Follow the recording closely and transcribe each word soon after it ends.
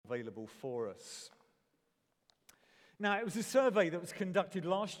available for us. Now, it was a survey that was conducted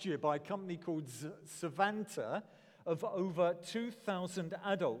last year by a company called Savanta of over 2,000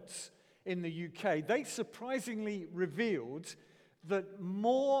 adults in the UK. They surprisingly revealed that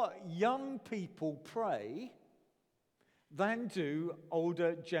more young people pray than do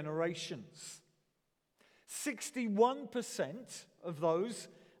older generations. 61% of those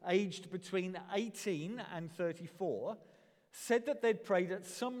aged between 18 and 34 said that they'd prayed at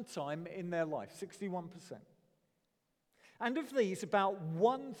some time in their life, 61%. And of these, about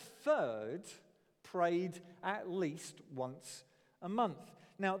 1/3 prayed at least once a month.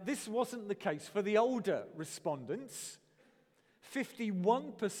 Now, this wasn't the case for the older respondents.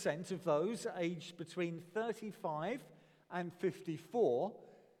 51% of those aged between 35 and 54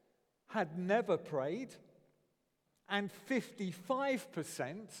 had never prayed, and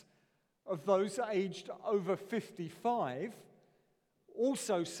 55% of those aged over 55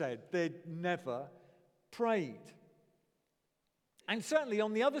 also said they'd never prayed. And certainly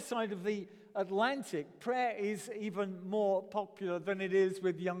on the other side of the Atlantic, prayer is even more popular than it is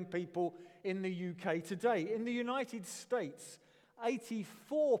with young people in the UK today. In the United States,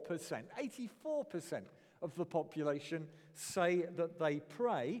 84% of the population say that they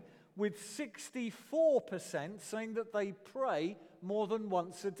pray, with 64% saying that they pray more than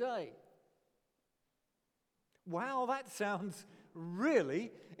once a day. Wow, that sounds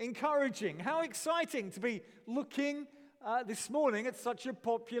really encouraging. How exciting to be looking this morning at such a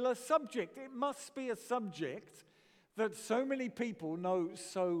popular subject. It must be a subject that so many people know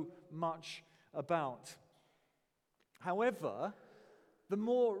so much about. However, the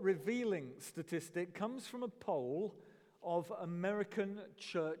more revealing statistic comes from a poll of American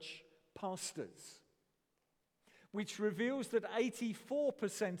church pastors, which reveals that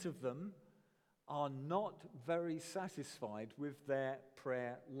 84% of them are not very satisfied with their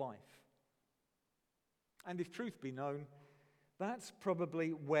prayer life. And if truth be known, that's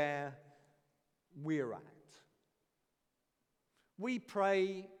probably where we're at. We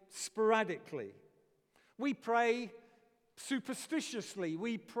pray sporadically. We pray superstitiously.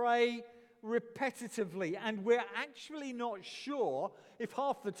 We pray repetitively. And we're actually not sure if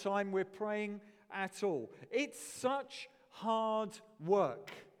half the time we're praying at all. It's such hard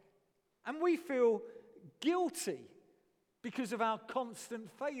work. And we feel guilty because of our constant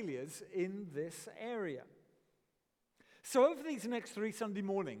failures in this area. So over these next 3 Sunday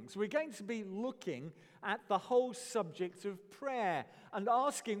mornings, we're going to be looking at the whole subject of prayer and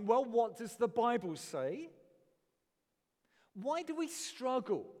asking, well, what does the Bible say? Why do we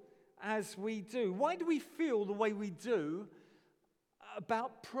struggle as we do? Why do we feel the way we do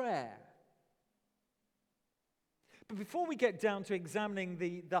about prayer? But before we get down to examining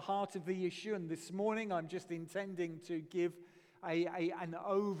the heart of the issue, and this morning I'm just intending to give an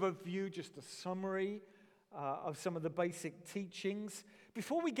overview, just a summary of some of the basic teachings.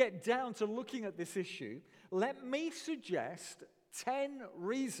 Before we get down to looking at this issue, let me suggest 10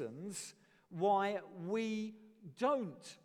 reasons why we don't